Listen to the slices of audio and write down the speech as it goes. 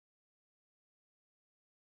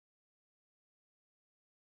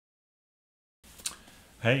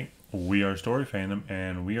Hey, we are StoryFNDM,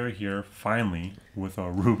 and we are here finally with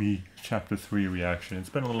our RWBY Chapter 3 reaction. It's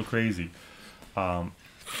been a little crazy.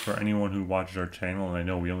 For anyone who watches our channel, and I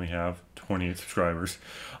know we only have 28 subscribers,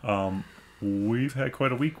 we've had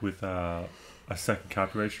quite a week with a second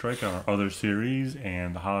copyright strike on our other series,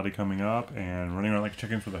 and the holiday coming up, and running around like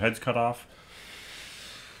chickens with their heads cut off.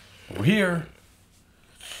 We're here!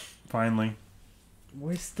 Finally.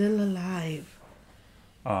 We're still alive.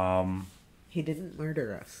 He didn't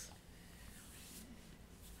murder us.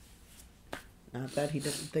 Not that he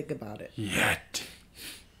didn't think about it. Yet.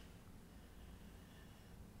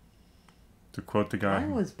 To quote the guy.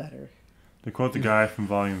 Mine was better. To quote the guy from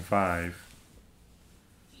Volume 5.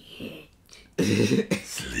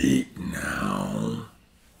 Sleep now.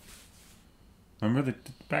 Remember the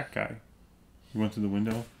back guy? He went through the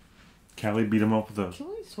window. Callie beat him up with a... Can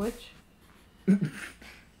we switch?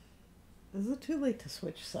 Is it too late to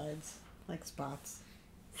switch sides? Like spots?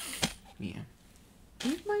 Yeah.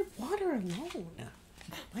 Leave my water alone.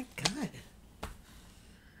 My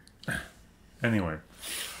God. Anyway.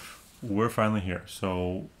 We're finally here.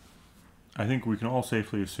 So, I think we can all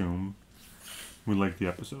safely assume we liked the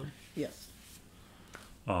episode. Yes.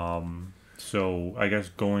 So, I guess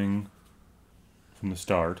going from the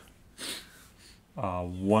start,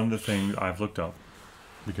 one of the things I've looked up,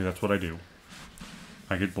 because that's what I do,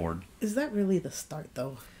 I get bored. Is that really the start,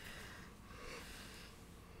 though?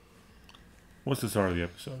 What's the start of the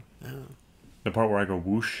episode? Oh. The part where I go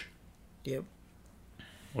whoosh? Yep.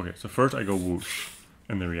 Okay, so first I go whoosh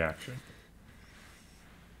in the reaction.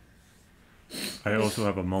 I also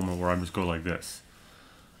have a moment where I just go like this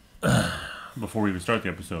before we even start the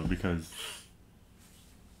episode, because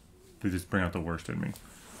they just bring out the worst in me.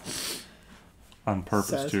 On purpose,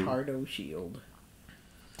 Says too. Hardo Shield.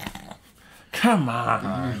 Come on!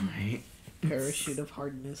 Alright. Parachute of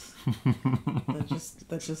hardness. that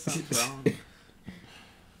just sounds wrong.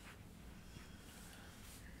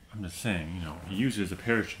 I'm just saying, you know, he uses it as a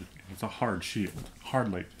parachute. It's a hard shield.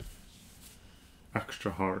 Hard, like,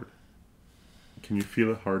 extra hard. Can you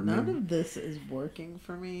feel it hardening? None of this is working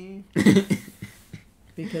for me.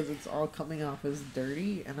 Because it's all coming off as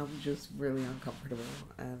dirty, and I'm just really uncomfortable.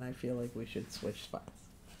 And I feel like we should switch spots.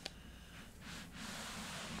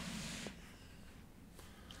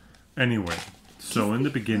 Anyway, so in the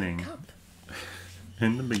My beginning, cup.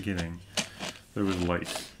 there was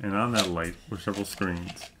light. And on that light were several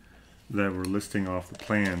screens that were listing off the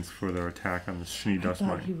plans for their attack on the Schnee I dust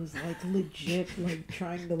thought mine. he was like legit, like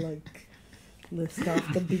trying to like list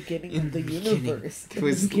off the beginning of the universe. It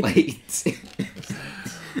was late.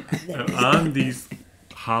 And on these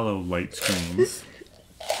hollow light screens,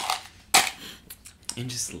 And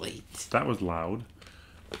just late. that was loud.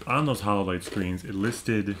 On those hollow light screens, it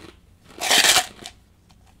listed...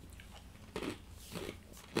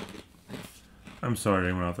 I'm sorry,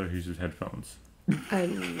 anyone out there who uses headphones. I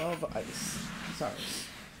love ice. Sorry.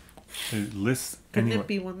 It lists... Couldn't anyway, it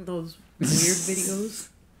be one of those weird videos?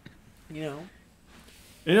 You know?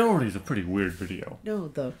 it already is a pretty weird video. No,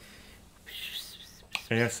 the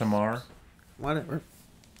ASMR. whatever.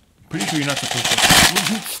 Pretty sure you're not supposed to...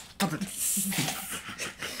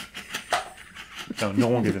 Stop it. No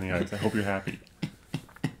one gets any ice. I hope you're happy.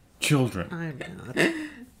 Children. I'm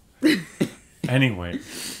not. Anyway.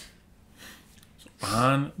 So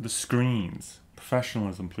on the screens.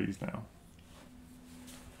 Professionalism, please, now.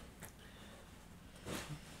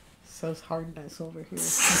 Says hardness over here.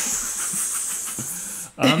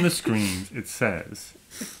 On the screens, it says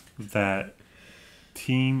that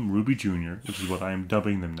Team Ruby Jr., which is what I am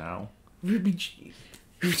dubbing them now, Ruby G.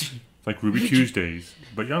 it's like Ruby Tuesdays,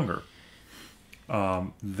 but younger.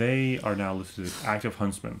 They are now listed as active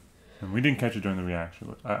huntsmen. And we didn't catch it during the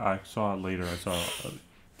reaction, but I saw it later. I saw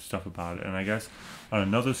stuff about it. And I guess on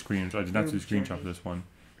another screen, which I did not see the screenshot of this one.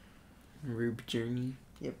 RWBY Journey.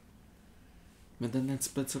 Yep. But then that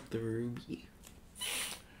splits up the Ruby.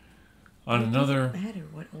 On It another... doesn't matter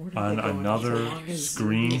what order On they go in, another as long as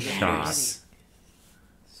screenshot,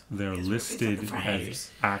 they're Because listed we're the as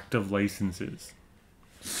writers. active licenses.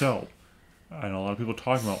 So, I know a lot of people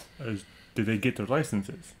talking about is, did they get their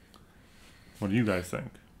licenses? What do you guys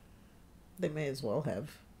think? They may as well have.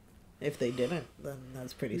 If they didn't, then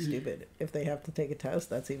that's pretty stupid. If they have to take a test,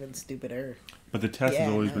 that's even stupider. But the test has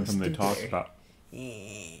Yeah, always no, been something they talked stupider. about.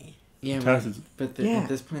 Yeah, Test but, is- but Yeah, at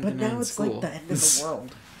this point but they're not now in it's school. like the end of the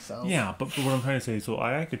world. So Yeah, but what I'm trying to say, so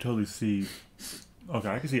I could totally see, okay,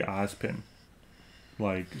 I could see Ozpin,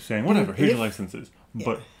 like, saying, whatever, here's your licenses.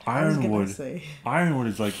 But I was gonna Ironwood, say. Ironwood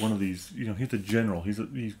is like one of these, you know, he's a general. He's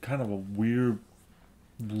kind of a weird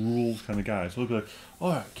rules kind of guy. So he'll be like,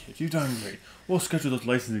 all right, kids, you've done great. We'll schedule those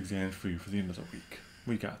license exams for you for the end of the week.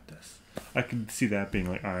 We got this. I can see that being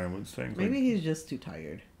like Ironwood's thing. Maybe like, he's just too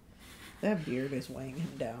tired. That beard is weighing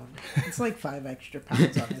him down. It's like 5 extra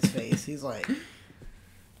pounds on his face. He's like,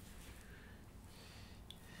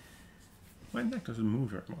 my neck doesn't move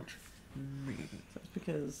very much. that's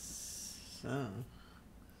because, oh,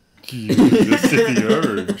 You just hit the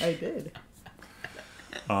urge. I did.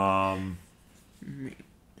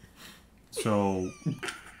 So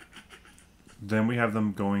then we have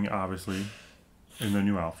them going, obviously, in their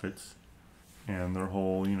new outfits. And their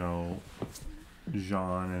whole, you know,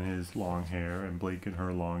 Jean and his long hair and Blake and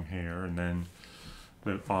her long hair. And then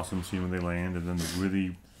the awesome scene when they land. And then the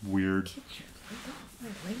really weird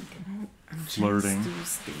flirting.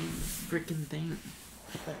 Freaking thing.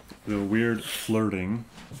 The weird flirting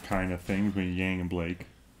kind of thing between Yang and Blake.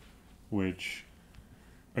 Which,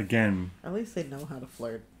 again... At least they know how to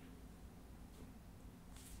flirt.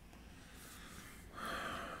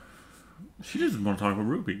 She doesn't want to talk about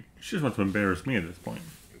Ruby. She just wants to embarrass me at this point.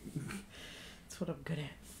 That's what I'm good at.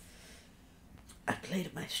 I play to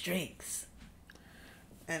my strengths.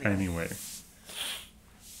 Anyway.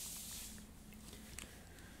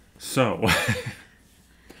 So,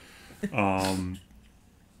 so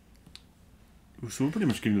we're pretty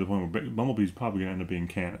much getting to the point where Bumblebee's probably going to end up being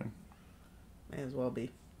canon. May as well be.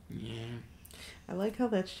 Yeah. I like how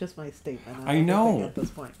that's just my statement. I know. At this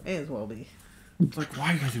point, may as well be. It's like, why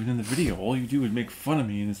are you guys even in the video? All you do is make fun of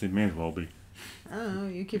me and say, may as well be. I don't know.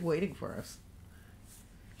 You keep waiting for us.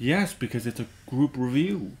 Yes, because it's a group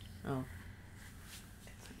review. Oh.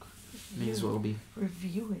 May as well be.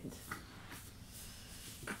 Review it.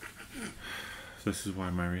 This is why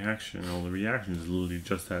my reaction, all the reaction is literally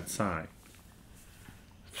just that sigh.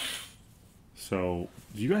 So,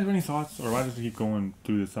 do you guys have any thoughts, or why does I keep going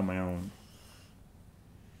through this on my own?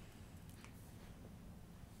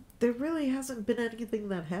 There really hasn't been anything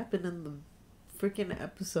that happened in the freaking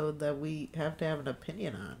episode that we have to have an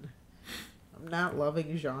opinion on. I'm not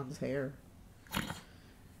loving Jean's hair.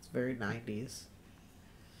 It's very 90s.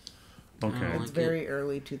 Okay. It's like very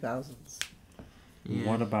early 2000s. Yeah.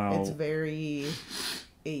 What about... It's very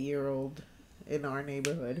 8-year-old in our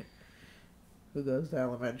neighborhood who goes to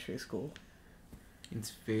elementary school.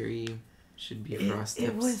 It's very... Should be frost tips.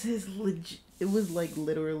 It was his it was like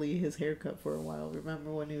literally his haircut for a while.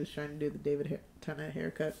 Remember when he was trying to do the David Tennant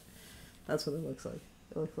haircut? That's what it looks like.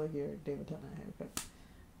 It looks like your David Tennant haircut.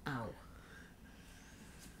 Ow.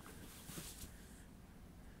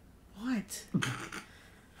 What?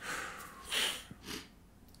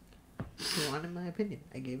 He wanted my opinion.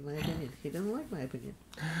 I gave my opinion. He didn't like my opinion.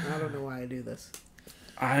 I don't know why I do this.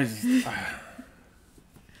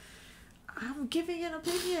 I'm giving an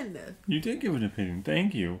opinion. You did give an opinion.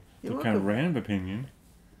 Thank you. You're What kind of welcome. random opinion?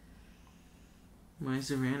 Why is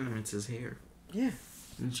it random? It's his hair. Yeah.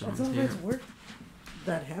 It's Sean's That's all hair. that's work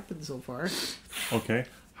that happened so far. Okay.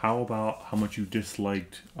 How about how much you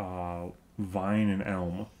disliked Vine and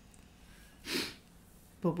Elm?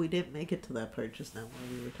 But we didn't make it to that part just now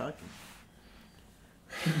while we were talking.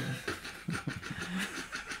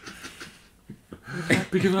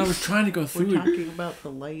 Because when I was trying to go We're through it, talking about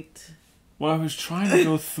the light. when I was trying to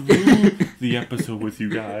go through the episode with you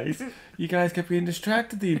guys kept getting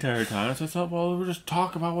distracted the entire time. So I thought, well, we'll just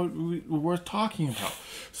talk about what we're worth talking about.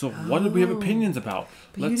 So what did we have opinions about?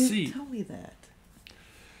 But Let's you see. didn't tell me that.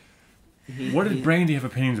 What did Brandy have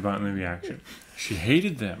opinions about in the reaction? She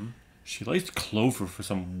hated them. She liked Clover for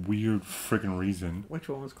some weird freaking reason. Which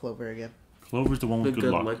one was Clover again? Clover's the one The with good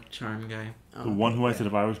good luck. luck. Charm guy. Oh, The one who I yeah. said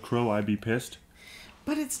if I was Crow, I'd be pissed.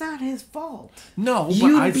 But it's not his fault. No, but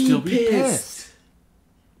You'd I'd be still be pissed. pissed.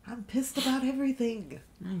 I'm pissed about everything.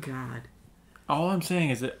 My God. All I'm saying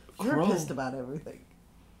is that You're Crow... pissed about everything.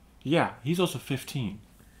 Yeah, he's also 15.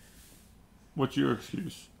 What's your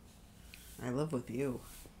excuse? I live with you.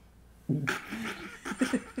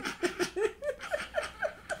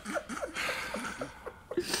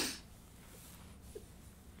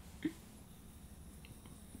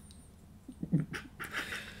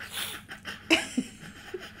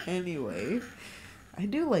 Anyway, I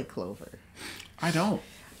do like Clover. I don't.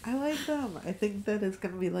 I like them. I think that it's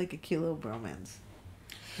gonna be like a cute little bromance.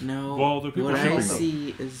 No. Well, the people what I shipping them.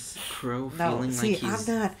 see is Crow No, feeling see, like he's...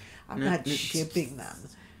 I'm No, not it's- shipping them,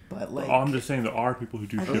 but like, I'm just saying there are people who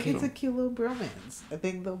do I ship think it's a them. cute little bromance. I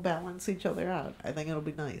think they'll balance each other out. I think it'll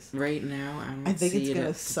be nice. Right now, I don't I think see it's it gonna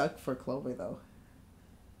as- suck for Clover though.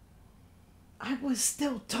 I was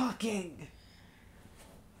still talking.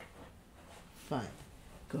 Fine.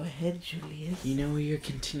 Go ahead, Julius. You know what your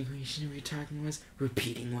continuation of your talking was?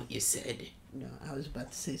 Repeating what you said. No, I was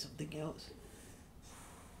about to say something else.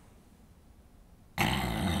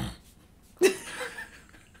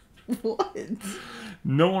 What?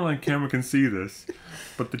 No one on camera can see this,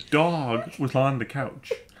 but the dog was on the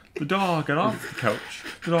couch. The dog got off the couch.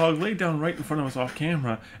 The dog laid down right in front of us off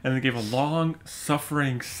camera and then gave a long,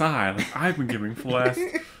 suffering sigh like I've been giving for the last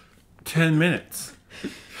 10 minutes.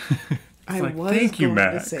 I like, was thank you, going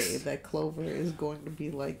Max. to say that Clover is going to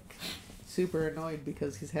be like super annoyed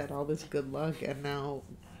because he's had all this good luck and now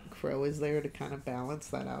Crow is there to kind of balance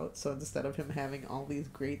that out. So instead of him having all these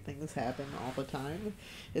great things happen all the time,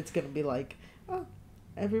 it's going to be like, oh,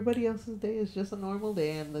 everybody else's day is just a normal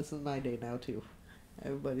day and this is my day now too.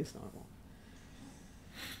 Everybody's normal.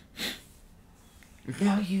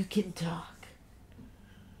 Now you can talk.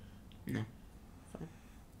 No. Fine.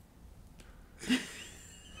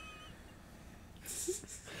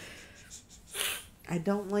 I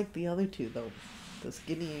don't like the other two though. The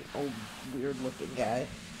skinny, old, weird-looking guy,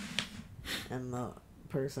 and the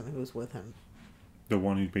person who's with him. The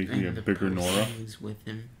one who's basically a And the bigger person Nora. who's with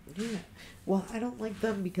him. Yeah. Well, I don't like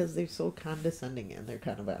them because they're so condescending and they're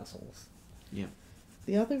kind of assholes. Yeah.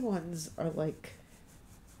 The other ones are like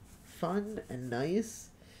fun and nice,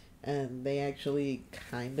 and they actually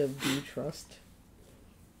kind of do trust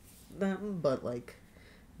them, but like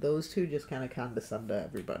those two just kind of condescend to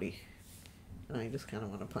everybody. And I just kind of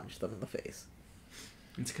want to punch them in the face.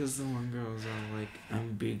 It's because the one girl's all like,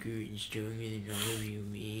 I'm bigger and stronger than all of you,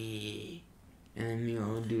 me. And then the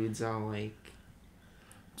old dude's all like,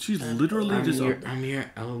 She's literally I'm just... I'm your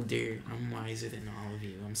elder. I'm wiser than all of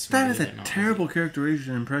you. I'm smarter That is a than all terrible of you.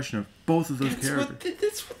 characterization and impression of both of those characters.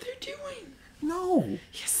 That's what they're doing. No.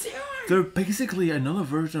 Yes, they are. They're basically another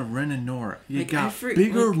version of Ren and Nora. You Like, got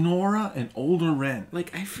bigger Nora and older Ren.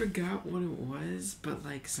 Like, I forgot what it was, but,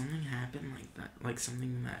 like, something happened like that. Like,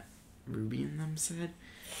 something that Ruby and them said.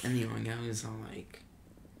 And the one guy was all like,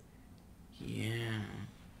 yeah,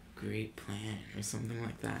 great plan, or something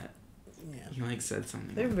like that. Yeah. He, like, said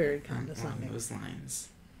something They're very along condescending. those lines.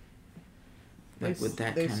 They're Like, with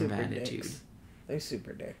that they're kind of super attitude. dicks. They're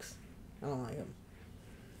super dicks. I don't like them.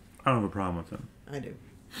 I don't have a problem with them. I do.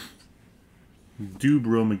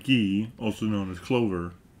 Dubro McGee, also known as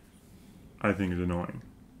Clover, I think is annoying.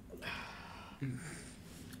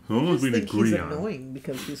 Who I almost just we think agree he's on? annoying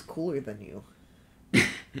because he's cooler than you.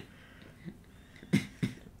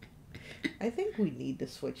 I think we need to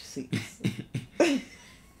switch seats. I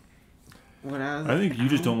think you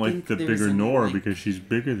just don't like the bigger Nora because she's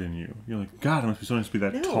bigger than you. You're like, God, it must be so nice to be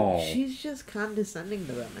that No, tall. she's just condescending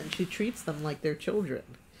to them, and she treats them like they're children.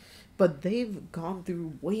 But they've gone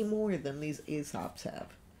through way more than these Aesops have.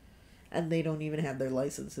 And they don't even have their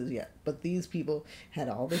licenses yet. But these people had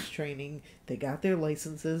all this training, they got their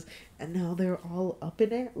licenses, and now they're all up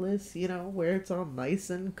in Atlas, you know, where it's all nice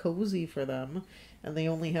and cozy for them. And they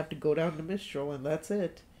only have to go down to Mistral, and that's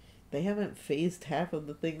it. They haven't faced half of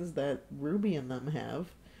the things that Ruby and them have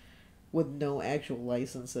with no actual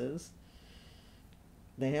licenses.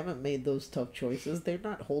 They haven't made those tough choices. They're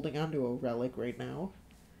not holding on to a relic right now.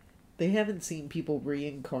 They haven't seen people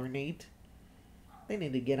reincarnate. They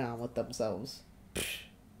need to get on with themselves.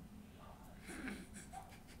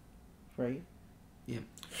 Right? Yep.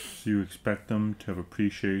 So you expect them to have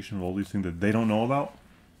appreciation of all these things that they don't know about?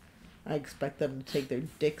 I expect them to take their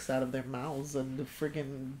dicks out of their mouths and to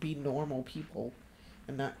friggin' be normal people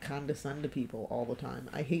and not condescend to people all the time.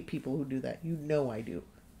 I hate people who do that. You know I do.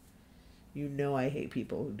 You know I hate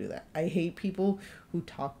people who do that. I hate people who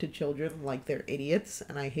talk to children like they're idiots,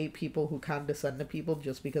 and I hate people who condescend to people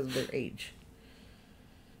just because of their age.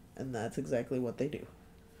 And that's exactly what they do.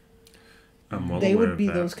 I'm well They aware would be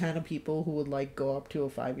of that. those kind of people who would like go up to a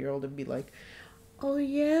 5-year-old and be like, "Oh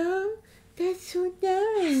yeah? That's so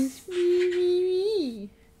nice. Me, me, me."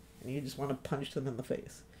 And you just want to punch them in the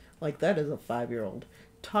face. Like, that is a 5-year-old.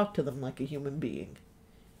 Talk to them like a human being.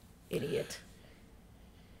 Idiot.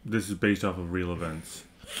 This is based off of real events.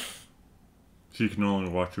 So you can no longer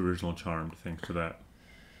watch Original Charmed thanks to that.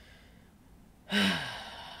 I'm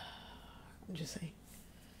just saying.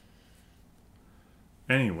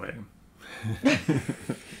 Anyway,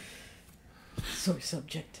 Sore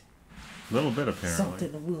subject. a little bit apparently. Salt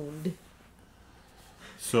in a wound.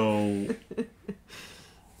 So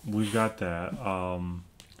we've got that. I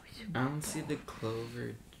don't see the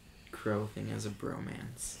Clover Crow thing as a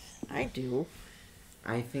bromance. I do.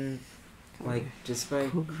 I think, like, just by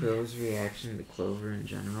Crow's reaction to Clover in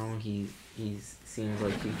general, he seems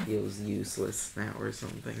like he feels useless now or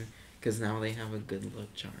something. Because now they have a good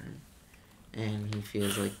look charm. And he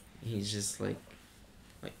feels like he's just like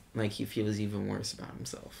he feels even worse about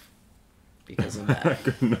himself. Because of that.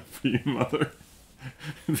 Good enough for you, mother.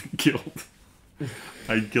 The guilt.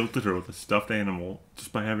 I guilted her with a stuffed animal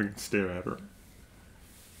just by having to stare at her.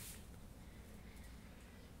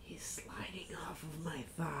 He's sliding off of my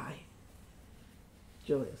thigh.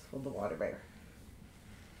 Julius, hold the water bear.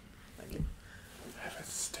 Thank you. Have it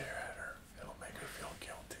stare at her. It'll make her feel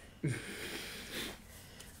guilty.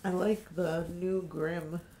 I like the new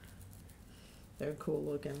Grimm. They're cool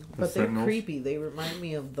looking. The But they're Sentinels? creepy. They remind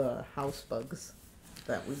me of the house bugs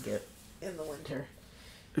that we get in the winter.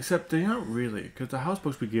 Except they aren't really, because the house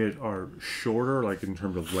bugs we get are shorter, like in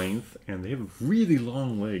terms of length, and they have really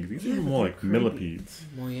long legs. These Yeah, are but more they're like creepy. millipedes.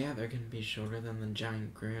 Well, yeah, they're gonna be shorter than the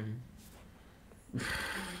giant Grim.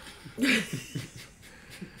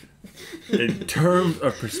 In terms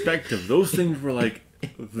of perspective, those things were like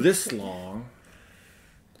this long.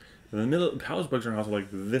 And the middle house bugs are also like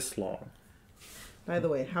this long. By the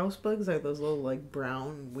way, house bugs are those little like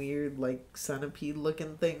brown, weird, like centipede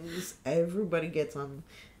looking things. Everybody gets them.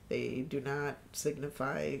 They do not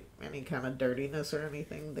signify any kind of dirtiness or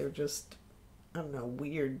anything. They're just, I don't know,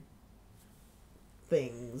 weird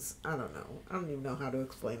things. I don't know. I don't even know how to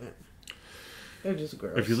explain it. They're just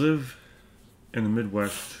gross. If you live in the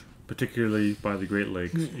Midwest, particularly by the Great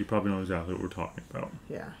Lakes, you probably know exactly what we're talking about.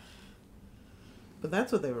 Yeah. But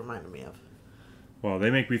that's what they reminded me of. Well, they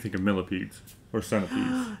make me think of millipedes or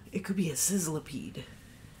centipedes. It could be a sizzlipede.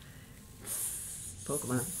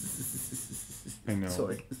 Pokemon. I know.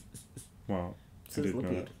 Sorry. Wow. I didn't know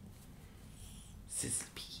Sizzlipede.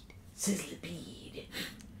 Sizzlipede. Sizzlipede.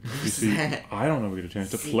 You see, I don't ever get a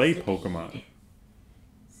chance to play Pokemon.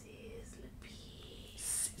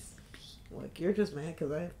 Look, you're just mad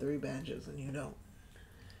because I have 3 badges and you don't.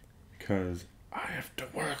 Because I have to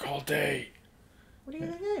work all day. What do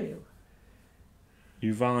you think I do?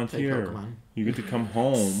 You volunteer. Pokemon. You get to come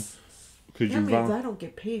home. Because That you means volunteer. I don't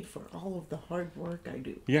get paid for all of the hard work I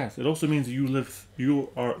do. Yes, it also means you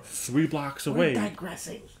are 3 blocks We're away.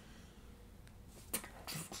 digressing.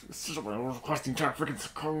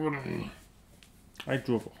 I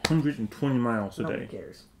drove 120 miles Nobody today.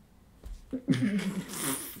 cares.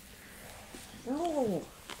 No.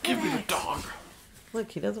 Give me the relax. dog.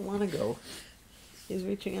 Look, he doesn't want to go. He's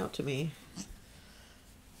reaching out to me.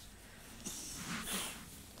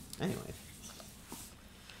 Anyway.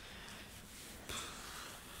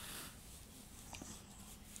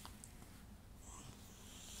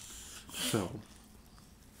 So,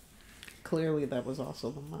 Clearly that was also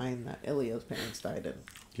the mine that Ilya's parents died in.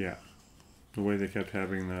 yeah. The way they kept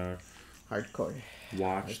having the Hardcore.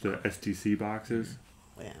 watch the STC boxes.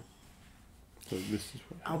 Yeah. So this is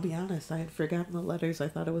what I'll be honest, I had forgotten the letters. I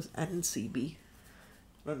thought it was NCB.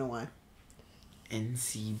 I don't know why.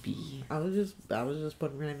 NCB. I was just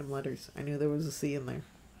putting random letters. I knew there was a C in there.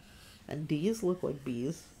 And D's look like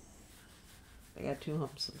B's. They got 2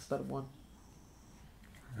 humps instead of 1.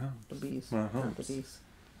 Yeah. The B's, My not the humps. D's.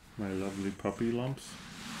 My lovely puppy lumps.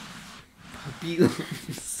 Puppy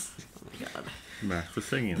lumps. Oh my god. Max for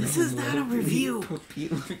singing This them. is not a review. Puppy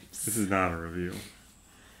lumps. This is not a review.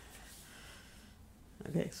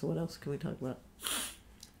 Okay, so what else can we talk about?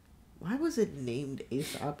 Why was it named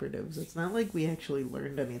Ace Operatives? It's not like we actually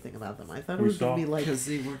learned anything about them. I thought it We was going to saw- be like... Because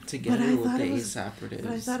they work I together with thought the it was- Ace Operatives.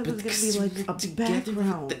 but I thought it was gonna because be they like work a together with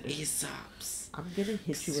background. the Aesops. I'm going to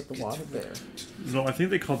hit you with the water bear. No, I think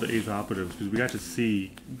they called the Ace Operatives because we got to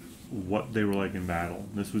see what they were like in battle.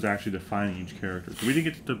 This was actually defining each character. So we didn't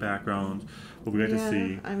get to the backgrounds, but we got to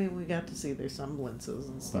see I mean, we got to see their semblances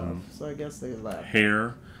and stuff. So I guess there's that.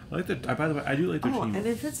 hair. I like the. By the way, I do like the Oh, team. and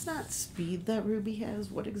if it's not speed that Ruby has,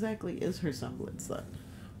 what exactly is her semblance then?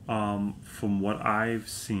 From what I've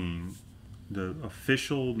seen, the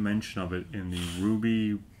official mention of it in the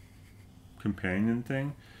RWBY companion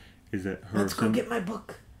thing is that Let's go get my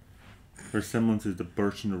book. her semblance is the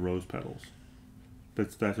burst into rose petals.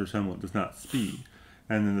 That's her semblance. It's not speed.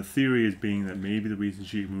 And then the theory is being that maybe the reason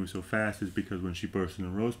she moves so fast is because when she bursts into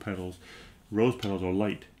rose petals are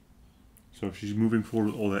light. So if she's moving forward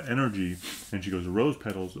with all that energy and she goes to rose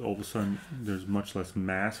petals, all of a sudden there's much less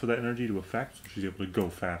mass for that energy to affect, so she's able to go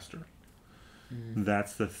faster.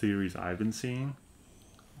 That's the theories I've been seeing.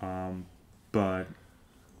 But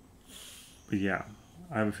yeah,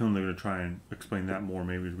 I have a feeling they're going to try and explain that more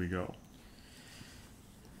maybe as we go.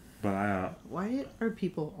 But Why are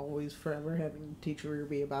people always forever having to teach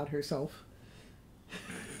Ruby about herself?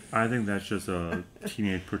 I think that's just a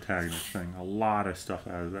teenage protagonist thing. A lot of stuff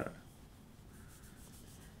out of that.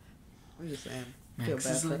 I'm just saying. Feel Max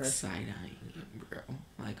bad is for like her. side-eyeing you, bro.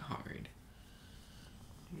 Like hard.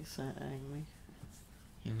 You side-eyeing me.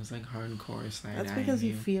 He was like hardcore side-eyeing That's because he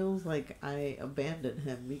you. feels like I abandoned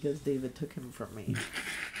him because David took him from me.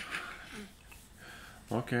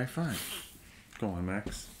 Okay, fine. Go on,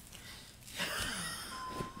 Max.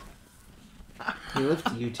 He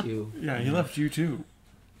left you too. Yeah, he left you too.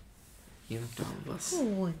 He left all of us. I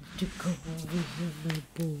want to go over here, my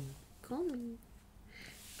boy. Call me.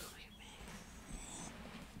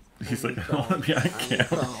 He's like, I don't want to be on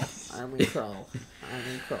camera. I'm in crawl.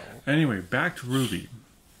 Anyway, back to RWBY.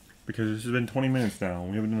 Because this has been 20 minutes now.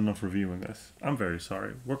 We haven't done enough reviewing this. I'm very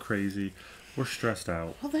sorry. We're crazy. We're stressed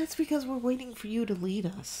out. Well, that's because we're waiting for you to lead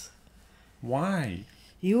us. Why?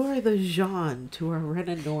 You are the Jean to our Ren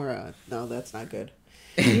and Nora. No, that's not good.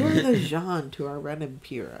 You are the Jean to our Ren and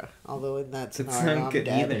Pyrrha. Although in that scenario, I'm dead.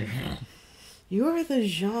 Either. You are the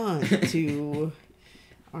Jean to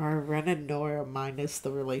our Ren and Nora minus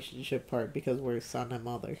the relationship part because we're son and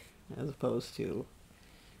mother as opposed to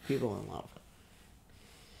people in love.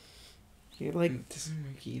 You're like... It doesn't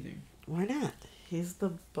work either. Why not? He's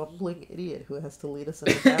the bumbling idiot who has to lead us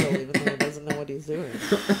into battle even though he doesn't know what he's doing.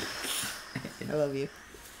 I love you.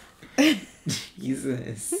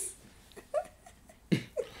 Jesus.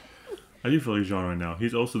 I do feel like Jean right now.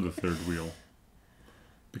 He's also the third wheel.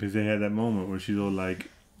 Because they had that moment where she's all like,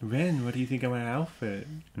 Ren, what do you think of my outfit?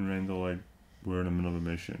 And Ren's all like, we're in the middle of a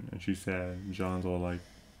mission. And she said, and Jean's all like,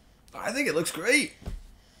 I think it looks great.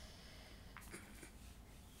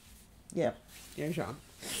 Yeah, you're Jean.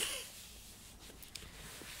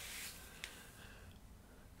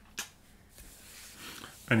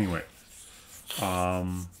 Anyway,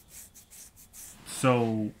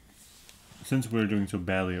 so since we're doing so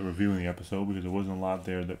badly at reviewing the episode because there wasn't a lot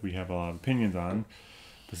there that we have a lot of opinions on,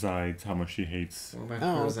 besides how much she hates.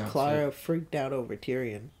 Clara freaked out over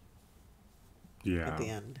Tyrion. Yeah. At the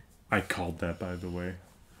end. I called that, by the way.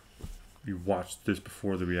 You watched this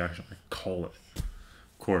before the reaction. I call it.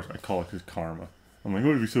 Of course, I call it his karma. I'm like, oh,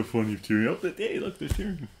 it'd be so funny if Tyrion. Oh, hey, look, there's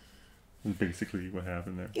Tyrion. That's basically what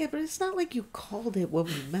happened there. Yeah, but it's not like you called it when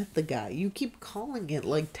we met the guy. You keep calling it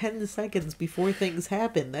like 10 seconds before things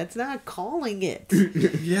happen. That's not calling it.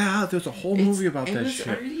 Yeah, there's a whole movie about that shit. It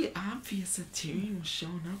was already obvious that Tyrion was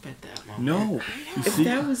showing up at that moment. No. If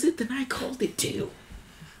that was it, then I called it too.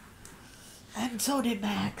 And so did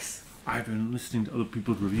Max. I've been listening to other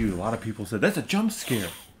people's reviews. A lot of people said, that's a jump scare.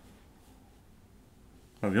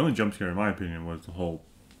 Now, the only jump scare, in my opinion, was the whole...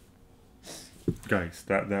 Guys,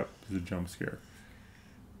 that was a jump scare.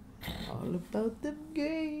 All about them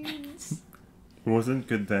games. It wasn't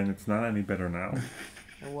good then. It's not any better now.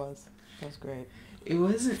 It was. It was great. It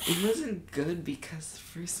wasn't good because the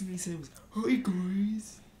first thing he said was, "Hi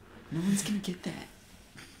guys." No one's gonna get that.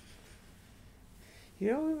 You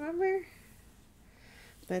don't remember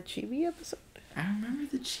that Chibi episode? I remember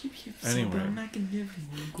the Chibi episode, Anyway, but I'm not gonna never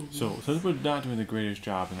go. So, since we're not doing the greatest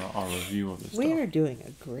job in our review of this We stuff, are doing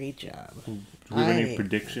a great job. do we have any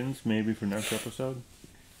predictions, maybe, for next episode?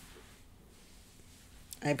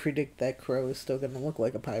 I predict that Crow is still going to look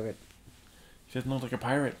like a pirate. He doesn't look like a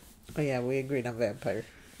pirate. Oh yeah, we agreed on vampire.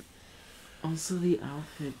 Also, the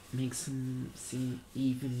outfit makes him seem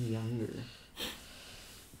even younger.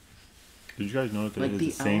 Did you guys notice that Like it the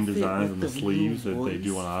is the same outfit design with on the the sleeves blue that they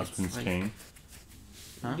do voice, on it's Osmond's like- cane?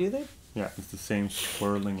 Huh? Do they? Yeah, it's the same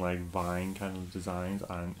swirling, like, vine kind of designs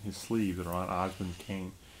on his sleeves that are on Osmond's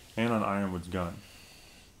cane and on Ironwood's gun.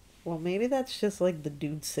 Well, maybe that's just like the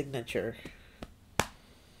dude's signature.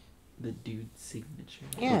 The dude's signature.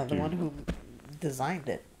 Yeah, What the dude? one who designed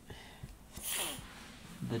it.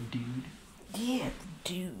 The dude. Yeah,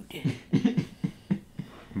 the dude.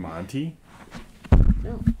 Monty?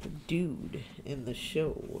 No, the dude in the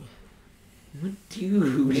show. What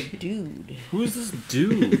dude? The dude. Who is this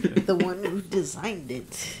dude? The one who designed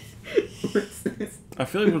it. What's this? I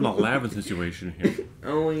feel like we're in a Lavin situation here.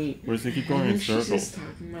 Oh wait. Where does they keep going in She's circles? just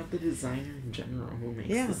talking about the designer in general who makes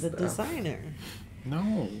Yeah, this the stuff. designer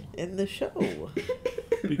No. in the show.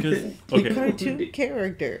 Because, The okay, cartoon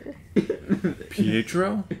character.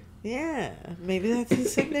 Pietro? Yeah, maybe that's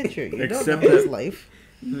his signature. You Except don't know his that- life.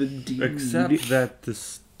 The dude. Except that the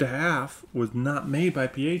staff was not made by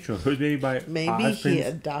Pietro. It was made by Maybe Osmond's. he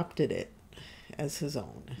adopted it as his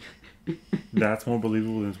own. That's more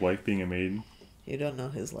believable than his wife being a maiden. You don't know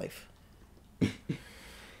his life.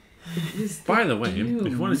 By the way, if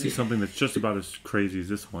you want to see something that's just about as crazy as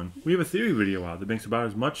this one, we have a theory video out that makes about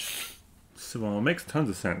as much... Well, it makes tons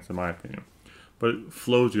of sense, in my opinion. But it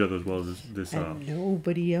flows together as well as this... And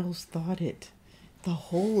nobody else thought it. The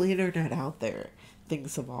whole internet out there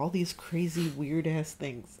thinks of all these crazy, weird-ass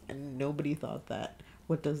things, and nobody thought that.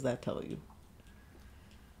 What does that tell you?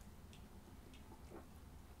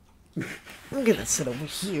 I'm gonna sit over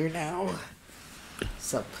here now.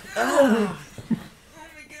 Sup? Oh my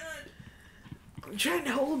god! I'm trying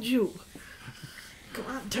to hold you. Come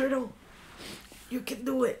on, turtle. You can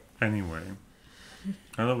do it. Anyway,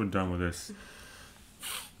 now that we're done with this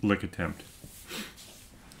lick attempt,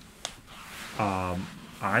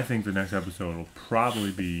 I think the next episode will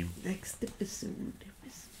probably be... Next episode.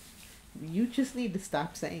 You just need to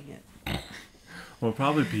stop saying it. Will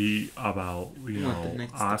probably be about, you Not the know,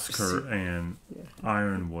 next Oscar episode. and Yeah.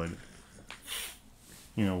 Ironwood.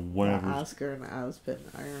 You know, whatever. Oscar and Ospen,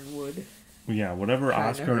 Ironwood. Yeah, whatever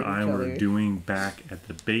Trying to Oscar and hurt each Ironwood other. are doing back at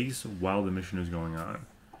the base while the mission is going on.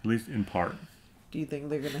 At least in part. Do you think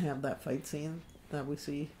they're gonna have that fight scene that we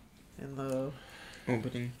see in the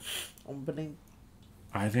opening?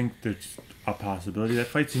 I think there's a possibility. That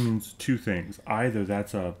fight scene means two things. Either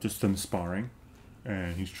that's just them sparring,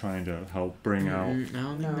 and he's trying to help bring out... I don't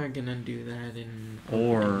think No. they're gonna do that in.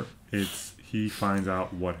 Or it's he finds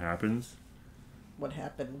out what happens, What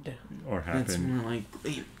happened? or That's happened, more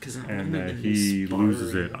likely because and that he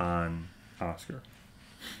loses it on Oscar.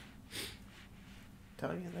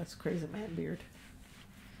 Telling you that's crazy man beard.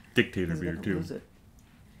 Dictator He's beard, gonna too. lose it.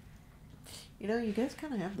 You know, you guys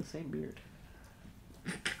kind of have the same beard.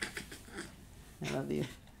 I love you.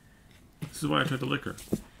 This is why I tried to lick her.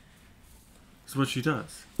 This is what she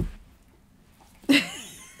does.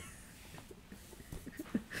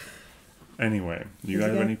 Anyway, you guys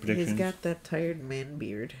have any predictions? He's got that tired man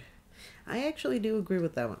beard. I actually do agree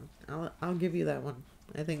with that one. I'll give you that one.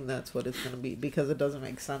 I think that's what it's going to be because it doesn't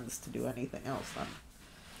make sense to do anything else then.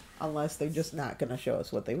 Unless they're just not going to show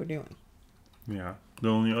us what they were doing. Yeah. The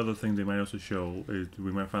only other thing they might also show is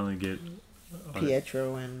we might finally get...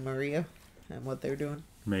 Pietro and Maria and what they're doing.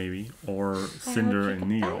 Maybe. Or Cinder and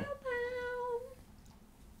Neo.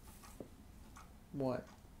 What?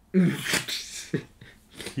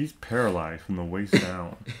 He's paralyzed from the waist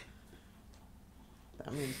down.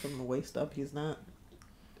 That means from the waist up he's not.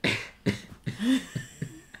 I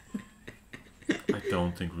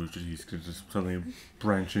don't think he's going to just suddenly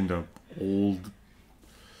branch into old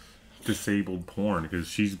disabled porn because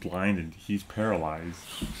she's blind and he's paralyzed.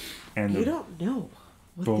 And You they're don't know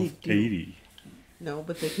what both they do. 80. No,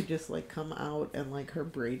 but they could just like come out and like her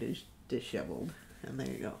braid is disheveled. And there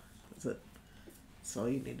you go. That's it. That's all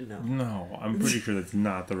you need to know. No, I'm pretty sure that's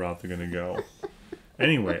not the route they're going to go.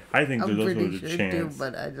 Anyway, I think I'm there's also pretty a sure chance. too,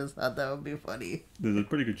 but I just thought that would be funny. There's a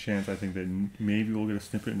pretty good chance, I think, that maybe we'll get a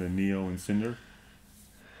snippet into Neo and Cinder.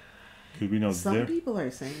 Because we know Some they're... people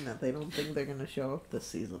are saying that they don't think they're going to show up this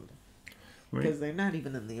season. Because they're not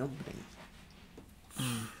even in the opening.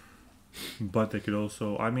 But they could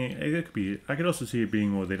also... I mean, it could be... I could also see it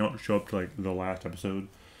being where they don't show up to, like, the last episode.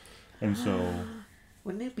 And so...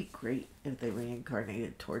 Wouldn't it be great if they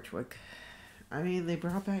reincarnated Torchwick? I mean, they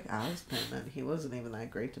brought back Ozpin, and he wasn't even that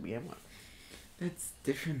great to begin with. That's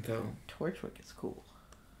different though. Torchwick is cool.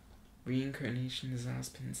 Reincarnation is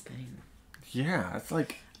Ozpin's thing. Yeah, it's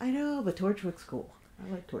like... I know, but Torchwick's cool. I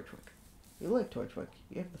like Torchwick. You like Torchwick.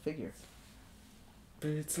 You have the figure. But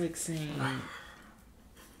it's like saying.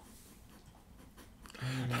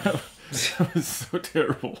 That was so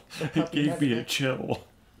terrible. It gave me a chill.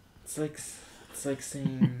 It's like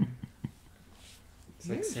saying. It's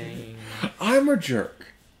like saying. I'm a jerk.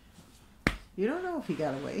 You don't know if he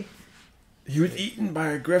got away. He was eaten by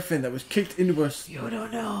a griffin that was kicked into a You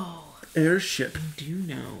don't know. airship. Do you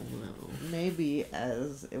know though? Maybe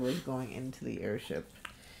as it was going into the airship,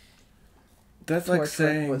 That's like Torchwick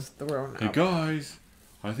saying, was thrown hey up. guys,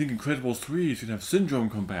 I think Incredibles 3 is going to have Syndrome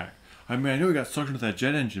come back. I mean, I know he got sucked into that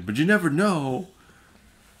jet engine, but you never know.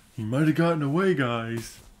 He might have gotten away,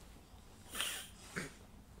 guys.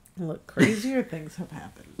 Look, crazier things have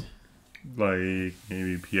happened. Like,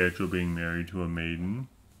 maybe Pietro being married to a maiden.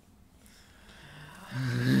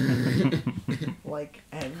 Like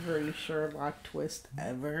every Sherlock twist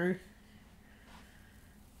ever.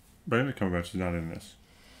 Benedict Cumberbatch is not in this.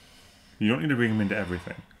 You don't need to bring him into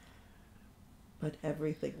everything. But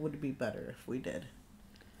everything would be better if we did.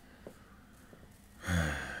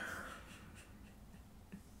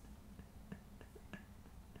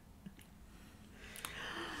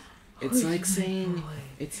 It's like saying.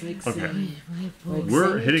 It's like Okay. saying. Like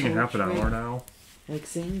We're saying hitting a half an Torchwick- hour now. Like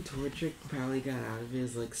saying Torchwick probably got out of it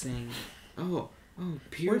is like saying, oh,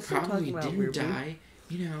 Pierre We're still probably talking about didn't RWBY. die.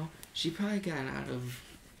 You know, she probably got out of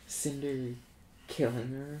Cinder killing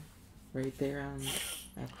her right there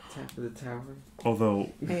at the top of the tower.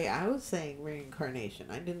 Although, Hey, I was saying reincarnation.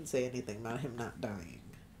 I didn't say anything about him not dying.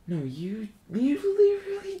 No, you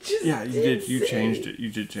literally just yeah, you did. You say- changed it. You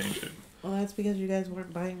did change it. Well, that's because you guys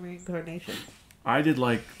weren't buying reincarnation. I did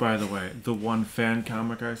like, by the way, the one fan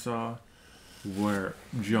comic I saw where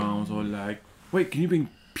John was all like, wait, can you bring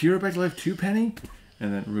Pierre back to life too, Penny?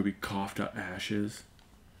 And then Ruby coughed out ashes.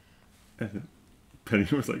 And then Penny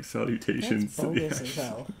was like, salutations That's to the bogus as ashes.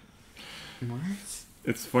 hell. What?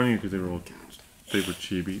 It's funny because they were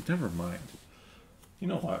chibi. Never mind. You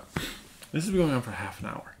know what? This has been going on for half an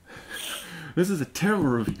hour. This is a terrible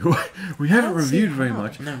review. We haven't Let's see reviewed very how.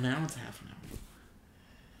 much. No, now it's half an hour.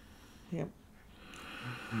 Yep.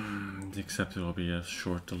 Except it'll be a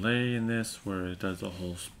short delay in this where it does the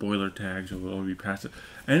whole spoiler tag, so it'll be past it.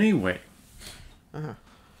 Anyway. Uh-huh.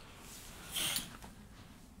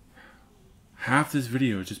 Half this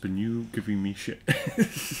video has just been you giving me shit.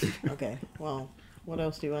 Okay, well, what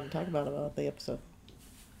else do you want to talk about the episode?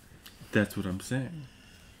 That's what I'm saying.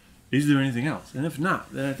 Is there anything else? And if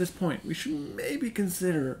not, then at this point, we should maybe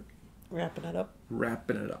consider Wrapping it up?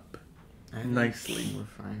 wrapping it up I think nicely. We're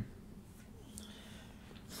fine.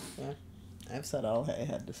 Yeah. I've said all I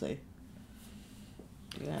had to say.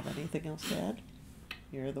 Do you have anything else to add?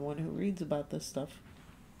 You're the one who reads about this stuff.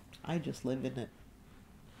 I just live in it.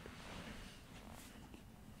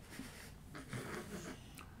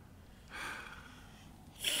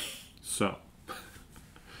 So,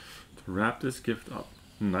 to wrap this gift up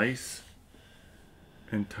nice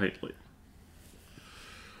and tightly.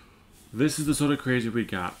 This is the sort of crazy we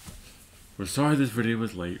got. We're sorry this video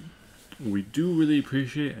was late. We do really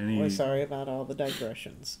appreciate any... We're sorry about all the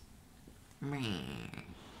digressions.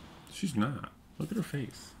 She's not. Look at her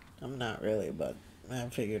face. I'm not really, but I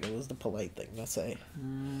figured it was the polite thing to say.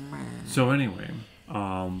 So anyway,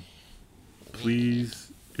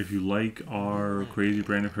 please, if you like our crazy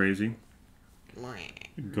brand of crazy,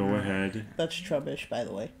 go ahead. That's Trubbish, by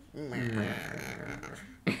the way.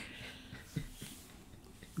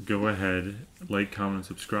 Go ahead, like, comment, and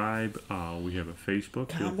subscribe. We have a Facebook.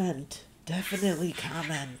 Comment. Definitely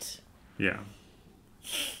comment. Yeah.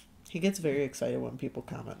 He gets very excited when people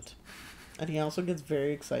comment. And he also gets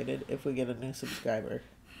very excited if we get a new subscriber.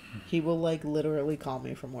 He will, like, literally call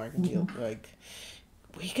me from work and be like,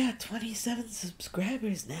 we got 27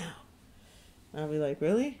 subscribers now. And I'll be like,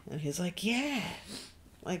 really? And he's like, yeah.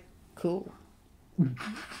 Like, cool.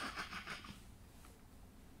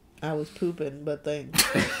 I was pooping, but thanks.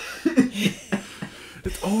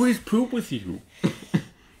 It's always poop with you.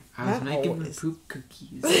 I was Not making always. the poop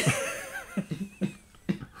cookies.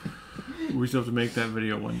 We still have to make that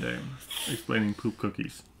video one day, explaining poop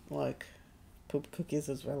cookies. Like, poop cookies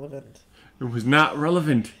is relevant. It was not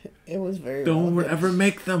relevant. It was very Don't relevant. ever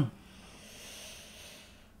make them.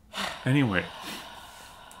 Anyway,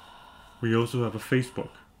 we also have a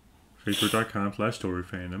Facebook.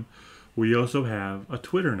 Facebook.com/StoryFandom. We also have a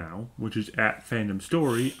Twitter now, which is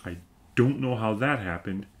 @FandomStory. I don't know how that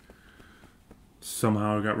happened.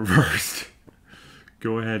 Somehow it got reversed.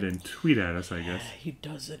 Go ahead and tweet at us, I guess. He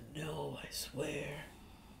doesn't know, I swear.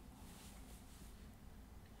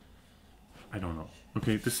 I don't know.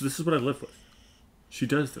 Okay, this is what I live with. She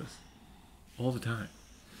does this all the time.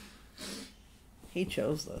 He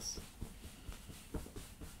chose this.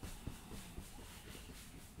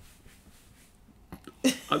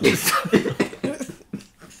 I'm just...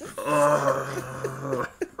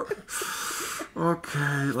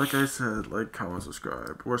 Okay, like I said, like, comment,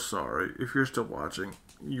 subscribe. We're sorry. If you're still watching,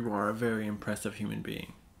 you are a very impressive human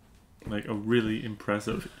being. Like, a really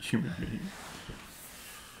impressive human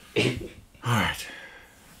being. Alright.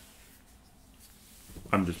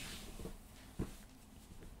 I'm just...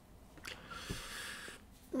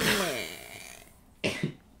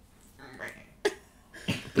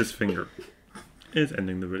 This finger is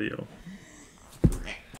ending the video.